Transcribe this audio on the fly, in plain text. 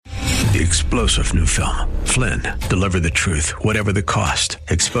The explosive new film, Flynn, deliver the truth, whatever the cost,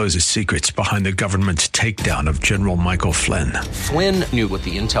 exposes secrets behind the government's takedown of General Michael Flynn. Flynn knew what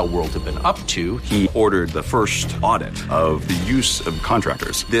the intel world had been up to. He ordered the first audit of the use of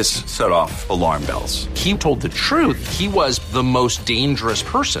contractors. This set off alarm bells. He told the truth. He was the most dangerous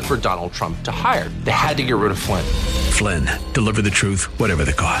person for Donald Trump to hire. They had to get rid of Flynn. Flynn, deliver the truth, whatever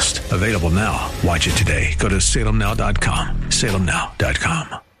the cost. Available now. Watch it today. Go to salemnow.com.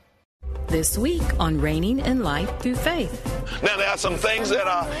 salemnow.com. This week on Reigning in Life Through Faith. Now, there are some things that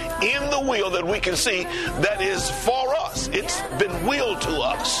are in the will that we can see that is for us. It's been willed to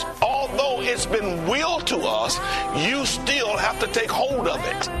us. Although it's been willed to us, you still have to take hold of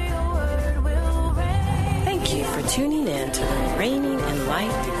it. Thank you for tuning in to the Reigning in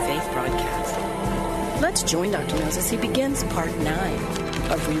Life Through Faith broadcast. Let's join Dr. Mills as he begins part 9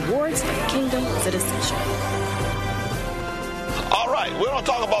 of Rewards of Kingdom Citizenship. All right, we're going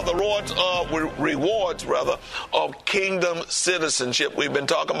to talk about the rewards of kingdom citizenship. We've been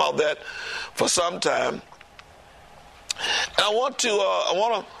talking about that for some time. And I want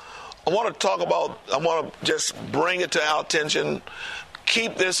to just bring it to our attention.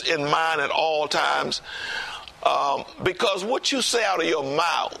 Keep this in mind at all times, because what you say out of your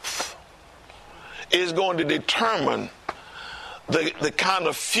mouth is going to determine the kind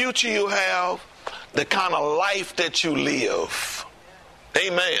of future you have, the kind of life that you live.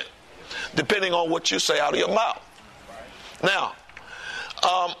 Amen. Depending on what you say out of your mouth. Now,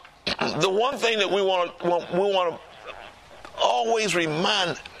 the one thing that we want to always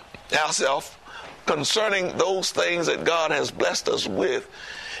remind ourselves concerning those things that God has blessed us with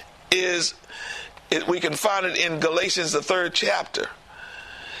is we can find it in Galatians, the 3rd chapter,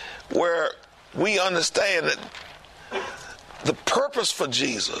 where we understand that the purpose for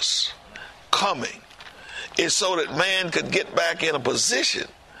Jesus coming is so that man could get back in a position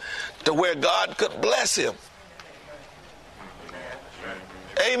to where God could bless him.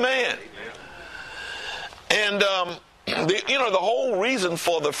 Amen. And the whole reason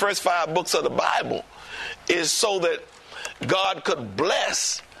for the first 5 books of the Bible is so that God could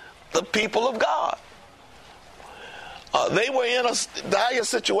bless the people of God. They were in a dire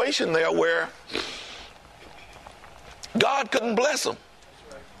situation there where God couldn't bless them.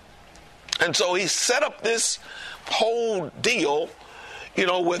 And so he set up this whole deal,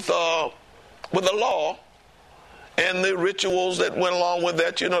 with the law and the rituals that went along with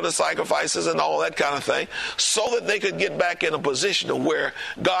that, the sacrifices and all that kind of thing, so that they could get back in a position of where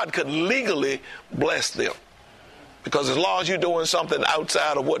God could legally bless them. Because as long as you're doing something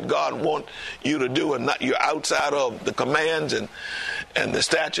outside of what God wants you to do and not you're outside of the commands and the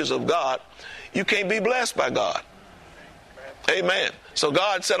statutes of God, you can't be blessed by God. Amen. So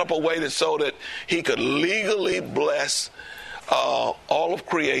God set up a way so that he could legally bless all of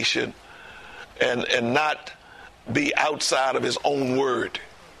creation and not be outside of his own word.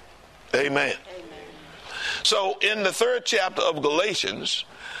 Amen. So in the 3rd chapter of Galatians,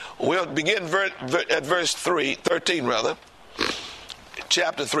 we'll begin at verse 13.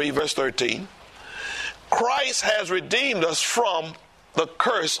 Chapter 3, verse 13. Christ has redeemed us from the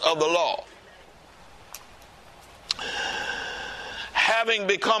curse of the law, having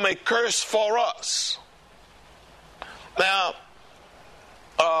become a curse for us. Now,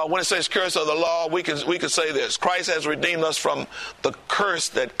 when it says curse of the law, we can say this. Christ has redeemed us from the curse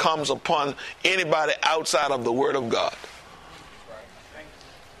that comes upon anybody outside of the Word of God.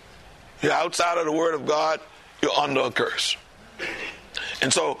 You're outside of the Word of God, you're under a curse.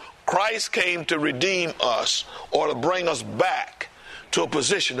 And so Christ came to redeem us, or to bring us back to a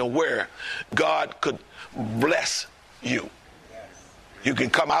position of where God could bless you. You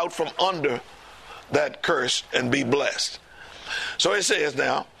can come out from under that curse and be blessed. So it says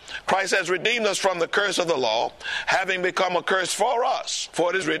now, Christ has redeemed us from the curse of the law, having become a curse for us.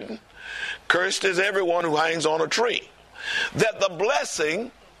 For it is written, cursed is everyone who hangs on a tree, that the blessing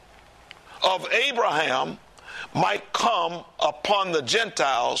of Abraham might come upon the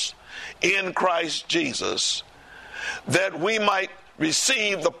Gentiles in Christ Jesus, that we might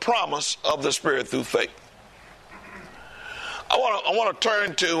receive the promise of the Spirit through faith. I want to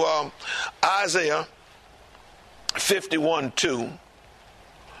turn to Isaiah 51:2,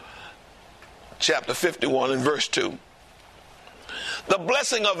 chapter 51 and verse 2. The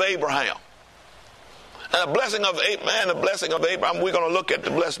blessing of Abraham. And the blessing of Abraham, we're going to look at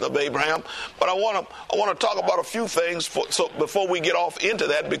the blessing of Abraham, but I want to talk about a few things before we get off into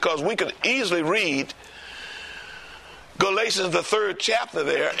that, because we could easily read Galatians, the 3rd chapter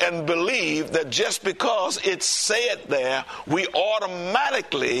there, and believe that just because it's said there, we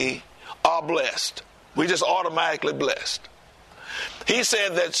automatically are blessed. We just automatically blessed. He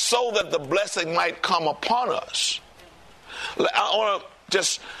said that so that the blessing might come upon us. I want to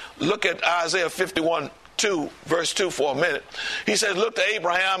just look at Isaiah 51:2, verse 2 for a minute. He says, look to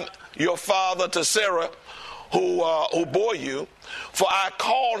Abraham, your father, to Sarah, who bore you, for I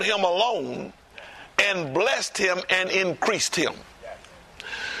called him alone and blessed him and increased him.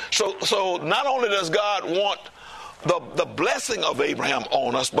 So not only does God want the blessing of Abraham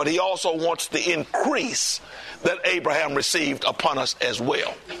on us, but he also wants the increase that Abraham received upon us as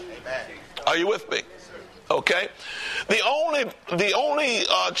well. Are you with me? Okay. The only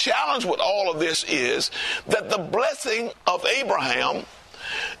challenge with all of this is that the blessing of Abraham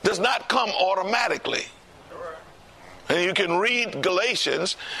does not come automatically. And you can read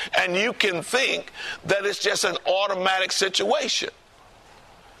Galatians and you can think that it's just an automatic situation.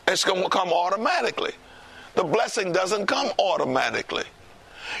 It's going to come automatically. The blessing doesn't come automatically.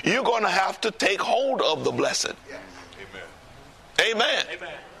 You're going to have to take hold of the blessing. Amen.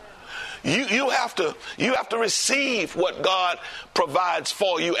 Amen. You have to receive what God provides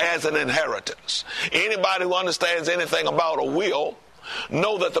for you as an inheritance. Anybody who understands anything about a will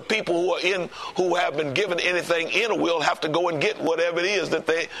know that the people who have been given anything in a will have to go and get whatever it is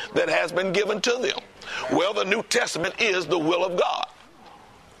that has been given to them. Well, the New Testament is the will of God.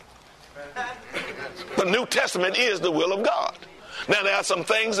 The New Testament is the will of God. Now, there are some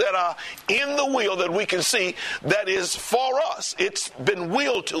things that are in the will that we can see that is for us. It's been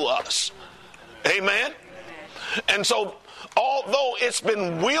willed to us. Amen? And so, although it's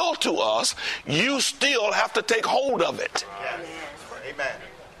been willed to us, you still have to take hold of it.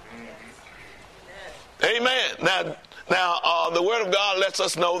 Amen. Now, the Word of God lets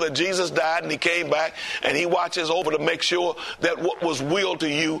us know that Jesus died and he came back and he watches over to make sure that what was willed to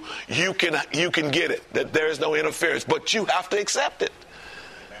you, you can get it, that there is no interference. But you have to accept it.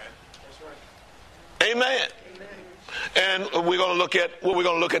 Amen. And what we're going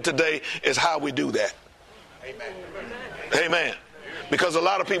to look at today is how we do that. Amen. Because a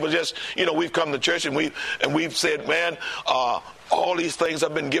lot of people just, we've come to church and we've said, man, all these things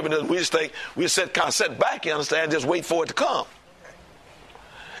have been given us. We just think we sit back, you understand, just wait for it to come.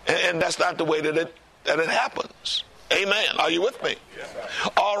 And that's not the way that it happens. Amen. Are you with me? Yes.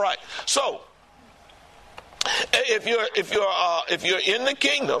 All right. So if you're in the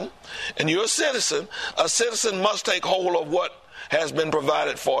kingdom and you're a citizen must take hold of what has been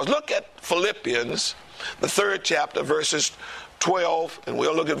provided for us. Look at Philippians, the 3rd chapter, verses 12, and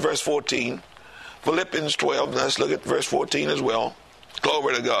we'll look at verse 14. Philippians 12, let's look at verse 14 as well.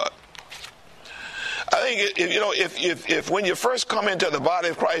 Glory to God. I think if when you first come into the body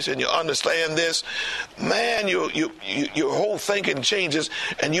of Christ and you understand this, man, your whole thinking changes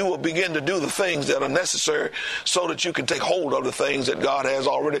and you will begin to do the things that are necessary so that you can take hold of the things that God has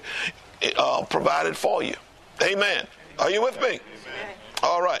already provided for you. Amen. Are you with me? Amen.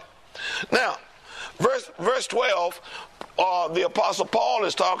 All right. Now, verse 12, the Apostle Paul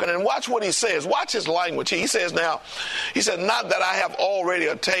is talking, and watch what he says. Watch his language. He says, not that I have already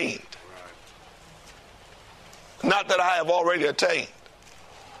attained. Not that I have already attained.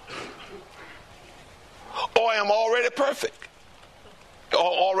 Or am already perfect. Or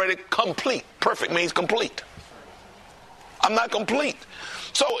already complete. Perfect means complete. I'm not complete.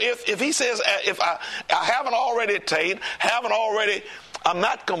 So if he says, if I haven't already attained, I'm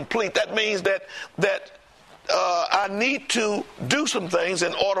not complete, that means that I need to do some things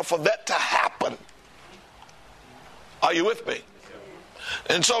in order for that to happen. Are you with me?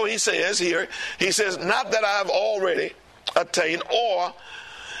 And so he says here, not that I have already attained or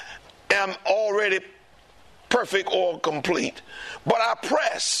am already perfect or complete, but I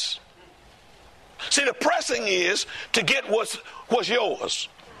press. See, the pressing is to get what's yours.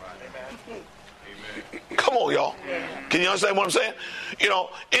 Come on, y'all. Can you understand what I'm saying?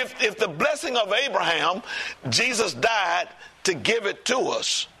 If the blessing of Abraham, Jesus died to give it to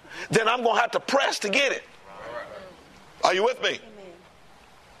us, then I'm going to have to press to get it. Are you with me?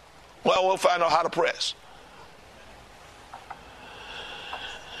 Well, we'll find out how to press.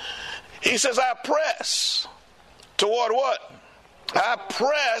 He says, I press toward what? I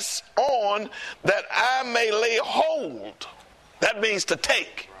press on that I may lay hold. That means to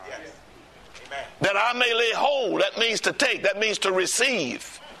take. That I may lay hold. That means to take. That means to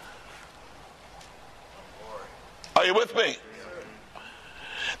receive. Are you with me?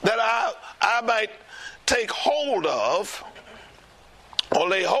 That I might take hold of or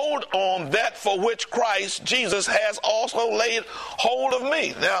lay hold on that for which Christ Jesus has also laid hold of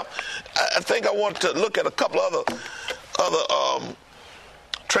me. Now, I think I want to look at a couple other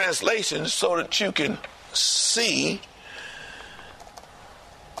translations so that you can see.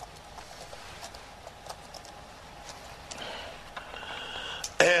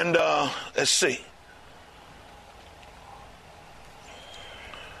 And let's see.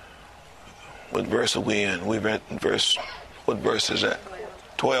 What verse are we in? We've read verse, what verse is that?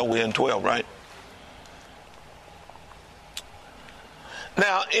 12, we're in 12, right?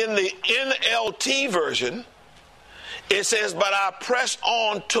 Now, in the NLT version, it says, but I press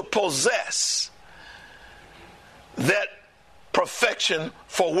on to possess that perfection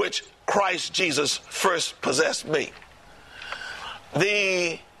for which Christ Jesus first possessed me.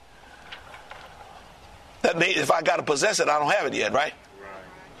 That means if I got to possess it, I don't have it yet, right?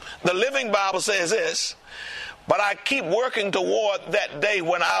 The Living Bible says this, but I keep working toward that day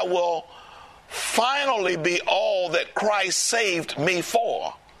when I will finally be all that Christ saved me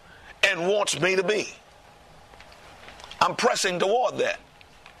for and wants me to be. I'm pressing toward that.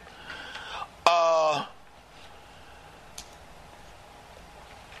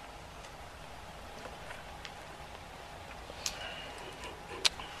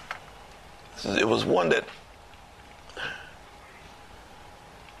 It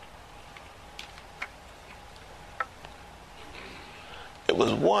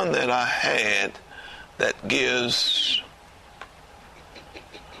was one that I had that gives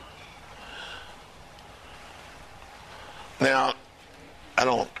now I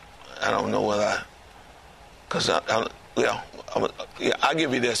don't know whether I'll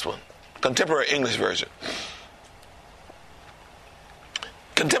give you this one. Contemporary English version.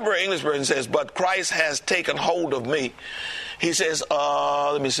 Contemporary English version says, but Christ has taken hold of me. He says,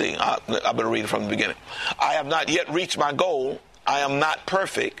 let me see. I better read it from the beginning. I have not yet reached my goal. I am not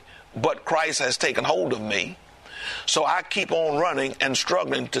perfect, but Christ has taken hold of me. So I keep on running and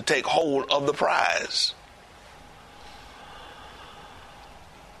struggling to take hold of the prize.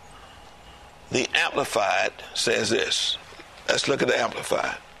 The Amplified says this. Let's look at the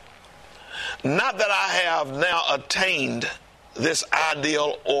Amplified. Not that I have now attained this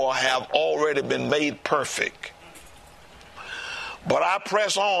ideal or have already been made perfect, but I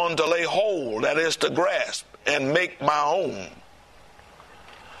press on to lay hold, that is to grasp and make my own,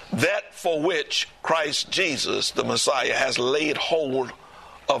 that for which Christ Jesus, the Messiah, has laid hold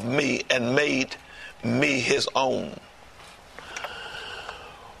of me and made me his own.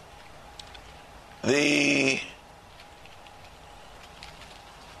 The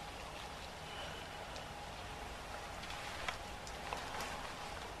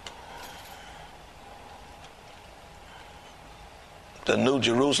New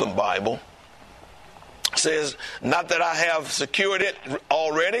Jerusalem Bible says, not that I have secured it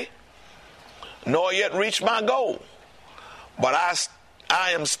already, nor yet reached my goal, but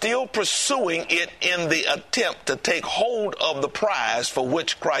I am still pursuing it in the attempt to take hold of the prize for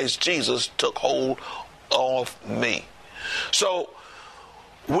which Christ Jesus took hold of me. So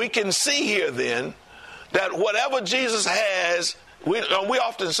we can see here then that whatever Jesus has,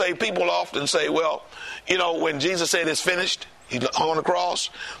 people often say, well, when Jesus said it's finished, he hung on the cross,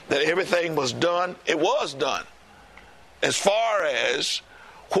 that everything was done. It was done. As far as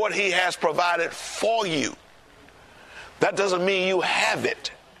what he has provided for you. That doesn't mean you have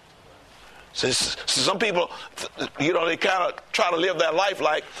it. So some people, they kind of try to live their life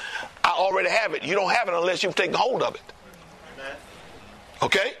like, I already have it. You don't have it unless you've taken hold of it.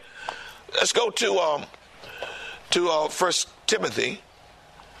 Okay? Let's go to 1 Timothy,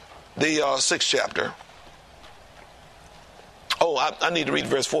 the 6th chapter. Oh, I need to read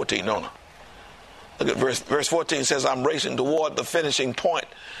verse 14, don't I? Look at verse 14 says, I'm racing toward the finishing point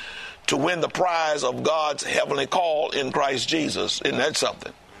to win the prize of God's heavenly call in Christ Jesus. Isn't that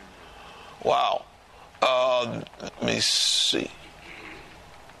something? Wow. Let me see.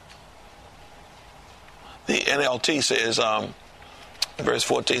 The NLT says, verse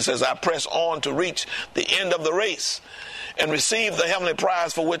 14 says, I press on to reach the end of the race and receive the heavenly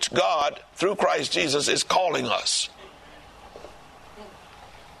prize for which God, through Christ Jesus, is calling us.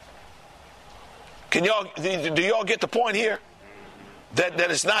 Do y'all get the point here? That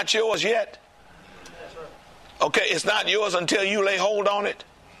it's not yours yet? Okay, it's not yours until you lay hold on it.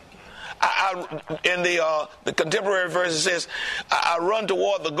 In the contemporary version says, I run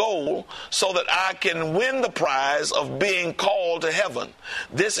toward the goal so that I can win the prize of being called to heaven.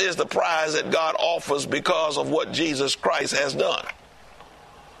 This is the prize that God offers because of what Jesus Christ has done.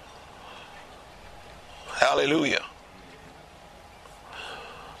 Hallelujah.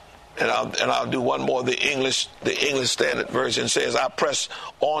 And I'll do one more. The English Standard Version says, I press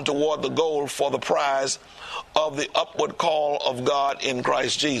on toward the goal for the prize of the upward call of God in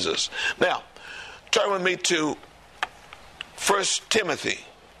Christ Jesus. Now, turn with me to 1 Timothy,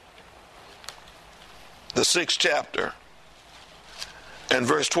 the 6th chapter, and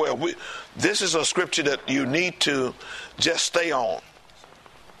verse 12. This is a scripture that you need to just stay on.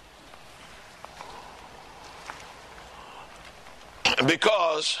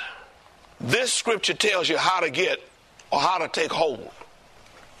 Because this scripture tells you how to get or how to take hold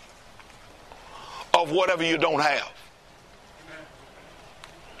of whatever you don't have.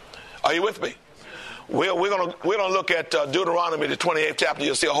 Are you with me? We're gonna look at Deuteronomy, the 28th chapter.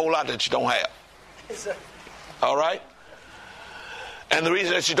 You'll see a whole lot that you don't have. All right? And the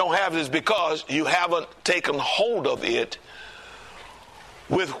reason that you don't have it is because you haven't taken hold of it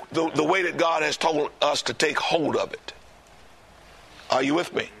with the way that God has told us to take hold of it. Are you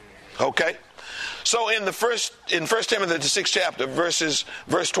with me? Okay. So in 1 Timothy the 6th chapter,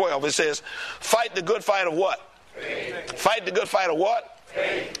 verse 12, it says, fight the good fight of what? Faith. Fight the good fight of what?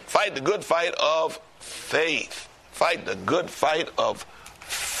 Faith. Fight the good fight of faith. Fight the good fight of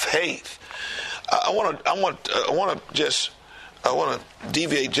faith. I want to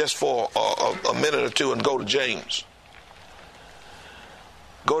deviate just for a minute or two and go to James.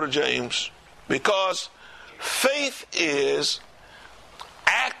 Go to James, because faith is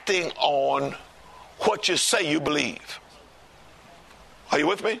acting on what you say you believe. Are you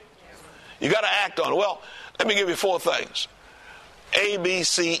with me? You got to act on it. Well, let me give you 4 things. A, B,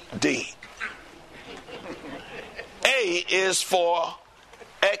 C, D. A is for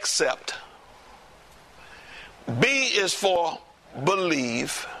accept. B is for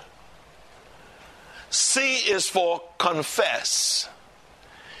believe. C is for confess.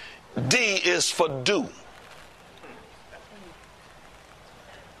 D is for do.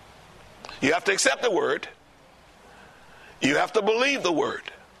 You have to accept the word. You have to believe the word.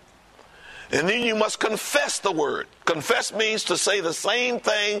 And then you must confess the word. Confess means to say the same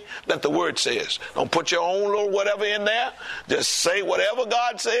thing that the word says. Don't put your own little whatever in there. Just say whatever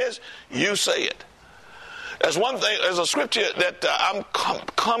God says, you say it. There's one thing, there's a scripture that I'm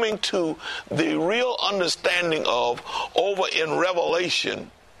coming to the real understanding of over in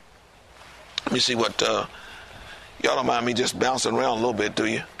Revelation. Let me see what, y'all don't mind me just bouncing around a little bit, do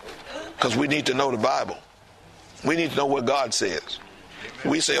you? Because we need to know the Bible. We need to know what God says.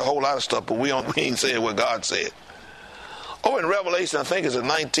 We say a whole lot of stuff, but we ain't saying what God said. Oh, in Revelation, I think it's the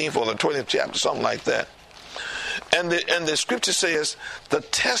 19th or the 20th chapter, something like that. And the scripture says the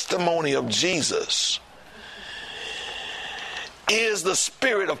testimony of Jesus is the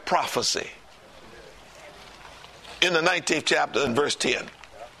spirit of prophecy. In the 19th chapter in verse 10.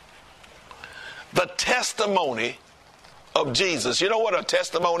 The testimony of Jesus. You know what a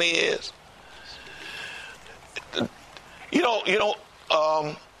testimony is? You know,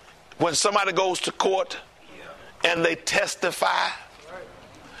 when somebody goes to court and they testify,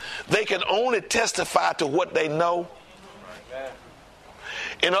 they can only testify to what they know.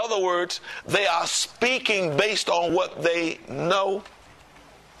 In other words, they are speaking based on what they know.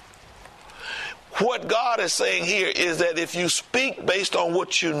 What God is saying here is that if you speak based on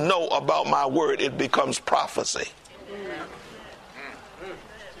what you know about my word, it becomes prophecy.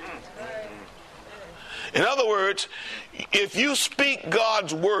 In other words, if you speak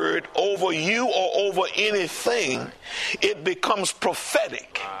God's word over you or over anything, it becomes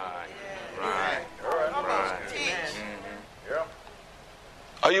prophetic. Right.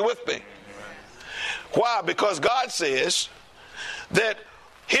 Are you with me? Why? Because God says that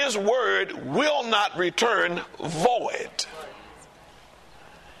His word will not return void.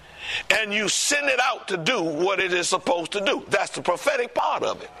 And you send it out to do what it is supposed to do. That's the prophetic part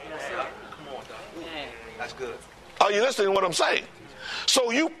of it. That's good. Are you listening to what I'm saying?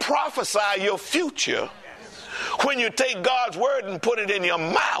 So you prophesy your future when you take God's word and put it in your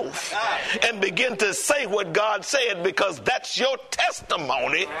mouth and begin to say what God said, because that's your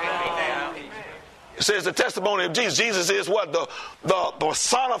testimony. It says the testimony of Jesus. Jesus is what? The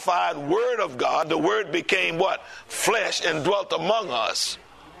personified word of God. The word became what? Flesh and dwelt among us.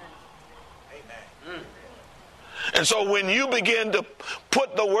 And so when you begin to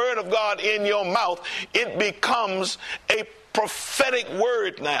put the word of God in your mouth, it becomes a prophetic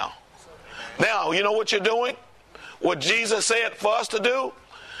word now. Now, you know what you're doing? What Jesus said for us to do?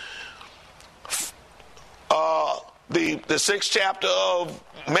 The 6th chapter of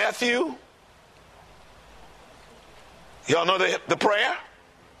Matthew. Y'all know the prayer?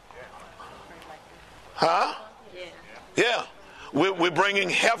 Huh? Yeah. We're bringing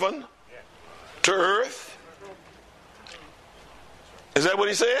heaven to earth. Is that what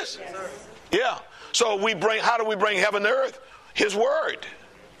he says? Yes. Yeah. So how do we bring heaven to earth? His word.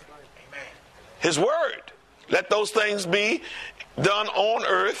 His word. Let those things be done on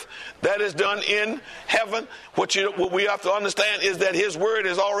earth that is done in heaven. What we have to understand is that His word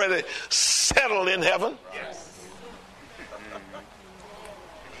is already settled in heaven. Yes.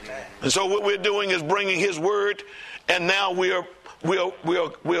 And so what we're doing is bringing His word, and now we are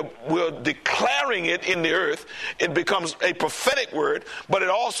we're declaring it in the earth. It becomes a prophetic word, but it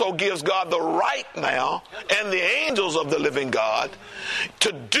also gives God the right now and the angels of the living God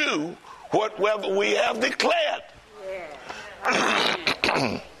to do whatever we have declared.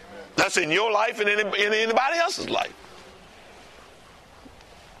 That's in your life and in anybody else's life.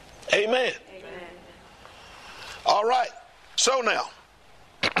 Amen. All right. So now,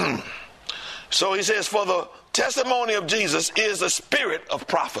 so he says, for the testimony of Jesus is the spirit of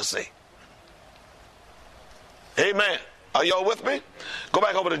prophecy. Amen. Are y'all with me? Go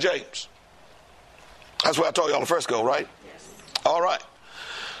back over to James. That's where I told y'all to first go, right? Yes. All right.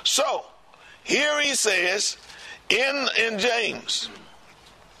 So here he says in James,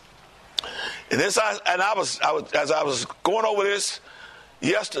 and this as I was going over this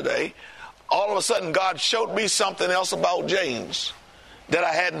yesterday, all of a sudden God showed me something else about James that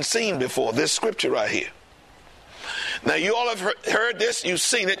I hadn't seen before. This scripture right here. Now you all have heard this, you've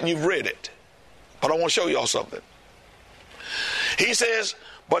seen it, and you've read it. But I want to show y'all something. He says,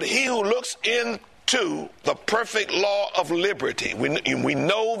 but he who looks into the perfect law of liberty. We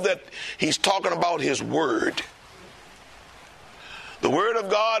know that he's talking about his word. The word of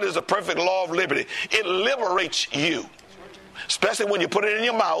God is a perfect law of liberty. It liberates you, especially when you put it in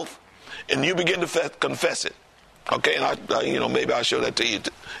your mouth and you begin to confess it. Okay, and maybe I'll show that to you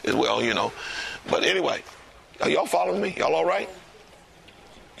as well, But anyway, are y'all following me? Y'all all right?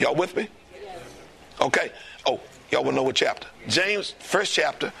 Y'all with me? Okay. Oh, y'all will know what chapter. James, first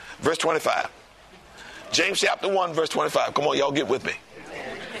chapter, verse 25. James chapter 1, verse 25. Come on, y'all get with me.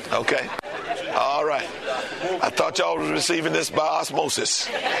 Okay. All right. I thought y'all was receiving this by osmosis.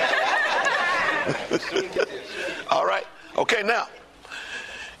 All right. Okay, now,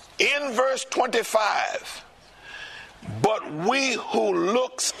 in verse 25, but we who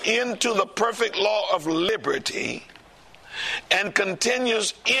looks into the perfect law of liberty and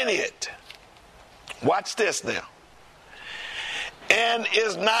continues in it, watch this now, and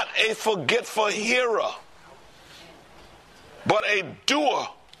is not a forgetful hearer, but a doer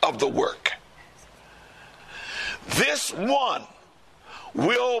of the work. This one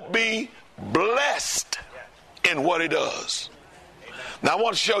will be blessed in what he does. Now I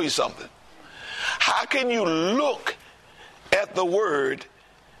want to show you something. How can you look at the word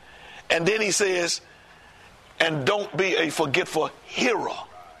and then he says, and don't be a forgetful hearer?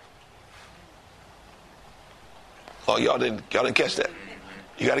 Oh, y'all didn't catch that.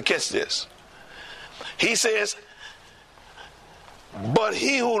 You got to catch this. He says, but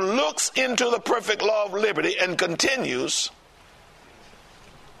he who looks into the perfect law of liberty and continues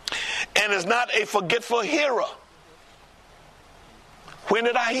and is not a forgetful hearer. When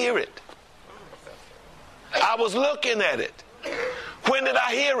did I hear it? I was looking at it. When did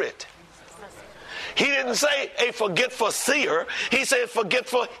I hear it? He didn't say a forgetful seer. He said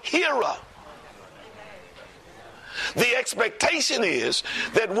forgetful hearer. The expectation is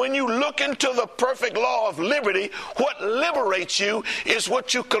that when you look into the perfect law of liberty, what liberates you is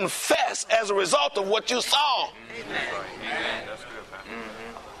what you confess as a result of what you saw. Amen.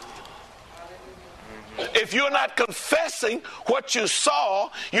 If you're not confessing what you saw,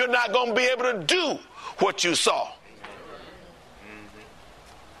 you're not going to be able to do what you saw.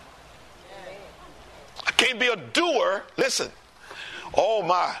 I can't be a doer. Listen. Oh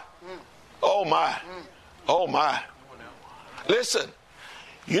my. Oh my. Oh my. Listen.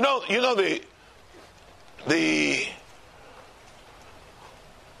 You know the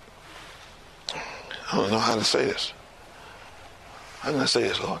I don't know how to say this. How can I say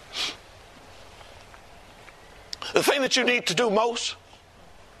this, Lord? The thing that you need to do most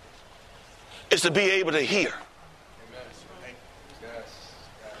is to be able to hear.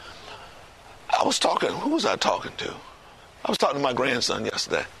 I was talking, who was I talking to? I was talking to my grandson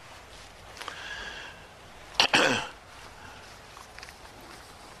yesterday.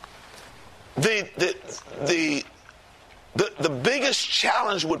 The biggest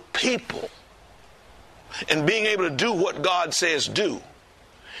challenge with people and being able to do what God says do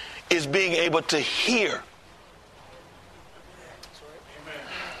is being able to hear.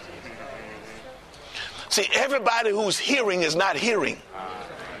 See, everybody who's hearing is not hearing.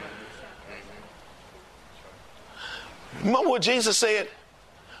 Remember what Jesus said?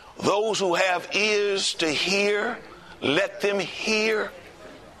 Those who have ears to hear, let them hear.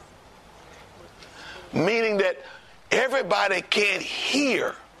 Meaning that everybody can't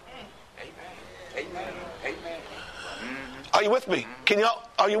hear. Are you with me?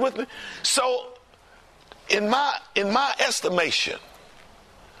 Are you with me? So, in my estimation,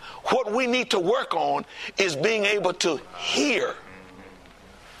 what we need to work on is being able to hear.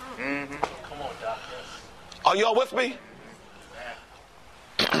 Are y'all with me?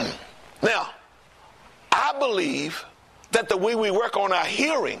 Now, I believe that the way we work on our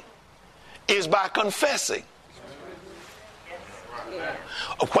hearing is by confessing.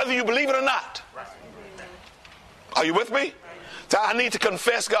 Whether you believe it or not. Are you with me? So I need to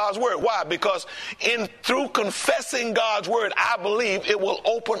confess God's word. Why? Because through confessing God's word, I believe it will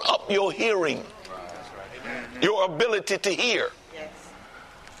open up your hearing, your ability to hear.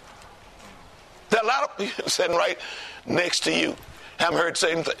 There are a lot of people sitting right next to you. Haven't heard the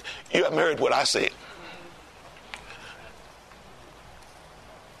same thing. You haven't heard what I said.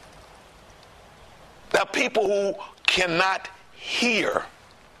 There are people who cannot hear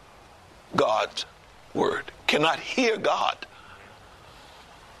God's word, cannot hear God.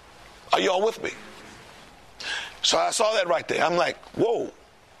 Are you all with me? So I saw that right there. I'm like, whoa,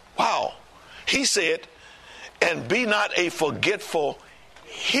 wow. He said, and be not a forgetful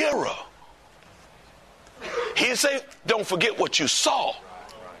hearer. He didn't say, don't forget what you saw.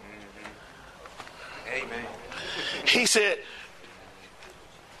 Amen. He said,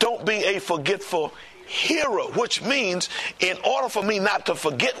 don't be a forgetful hearer, which means in order for me not to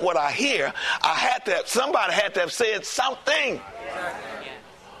forget what I hear, somebody had to have said something.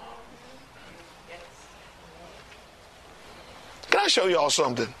 Can I show y'all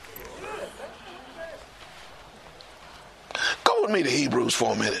something? Go with me to Hebrews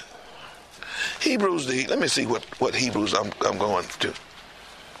for a minute. Let me see what Hebrews I'm going to.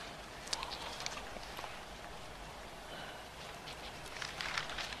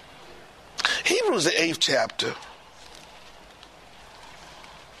 Hebrews, the 8th chapter.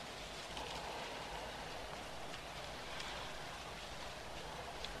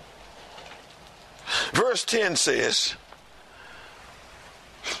 Verse 10 says,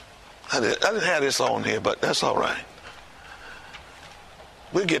 I didn't have this on here, but that's all right.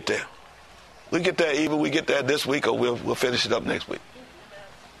 We'll get there. We'll get there either we get there this week or we'll finish it up next week.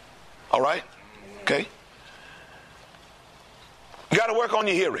 All right? Okay? You got to work on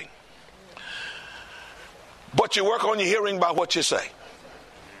your hearing. But you work on your hearing by what you say.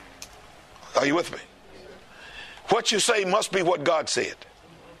 Are you with me? What you say must be what God said.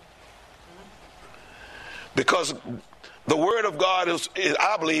 Because the word of God is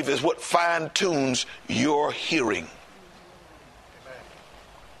I believe, is what fine-tunes your hearing.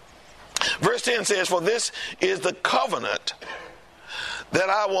 Verse 10 says, for this is the covenant that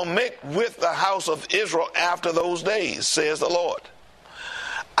I will make with the house of Israel after those days, says the Lord.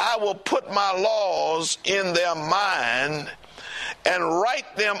 I will put my laws in their mind and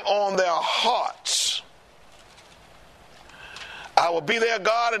write them on their hearts. I will be their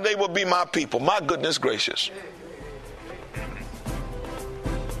God and they will be my people. My goodness gracious.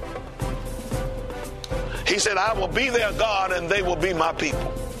 He said, I will be their God and they will be my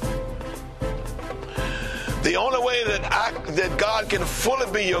people. The only way that God can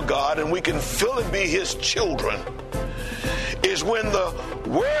fully be your God and we can fully be his children is when the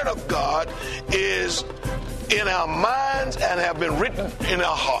word of God is in our minds and have been written in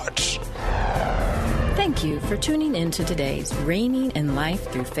our hearts. Thank you for tuning in to today's Reigning in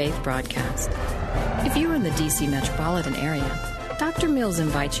Life Through Faith broadcast. If you're in the D.C. metropolitan area, Dr. Mills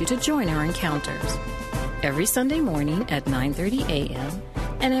invites you to join our encounters every Sunday morning at 9:30 a.m.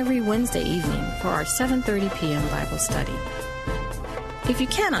 and every Wednesday evening for our 7:30 p.m. Bible study. If you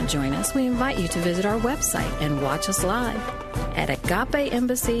cannot join us, we invite you to visit our website and watch us live at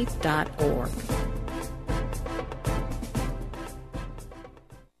agapeembassy.org.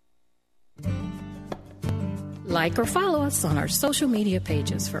 Like or follow us on our social media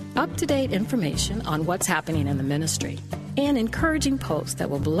pages for up-to-date information on what's happening in the ministry and encouraging posts that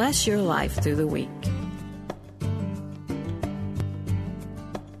will bless your life through the week.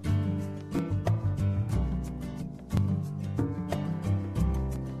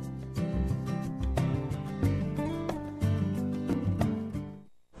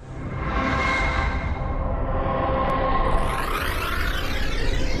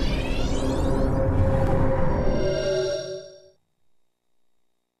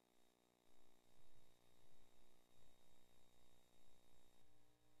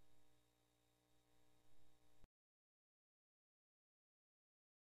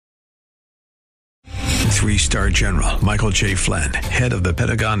 Three-star General Michael J. Flynn, head of the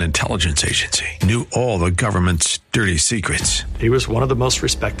Pentagon Intelligence Agency, knew all the government's dirty secrets. He was one of the most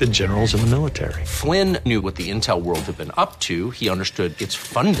respected generals in the military. Flynn knew what the intel world had been up to. He understood its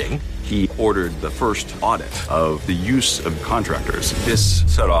funding. He ordered the first audit of the use of contractors. This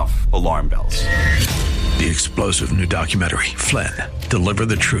set off alarm bells. The explosive new documentary, Flynn, Deliver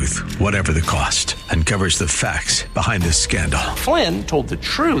the Truth, Whatever the Cost, uncovers the facts behind this scandal. Flynn told the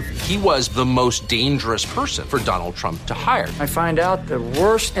truth. He was the most dangerous person for Donald Trump to hire. I find out the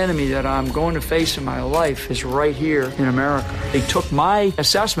worst enemy that I'm going to face in my life is right here in America. They took my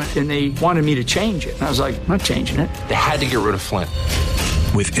assessment and they wanted me to change it. And I was like, I'm not changing it. They had to get rid of Flynn.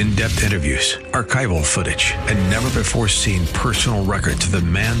 With in-depth interviews, archival footage, and never-before-seen personal records of the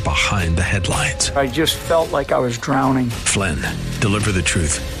man behind the headlines. I just felt like I was drowning. Flynn, Deliver the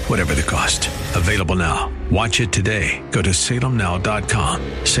Truth, Whatever the Cost. Available now. Watch it today. Go to salemnow.com.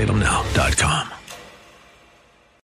 salemnow.com.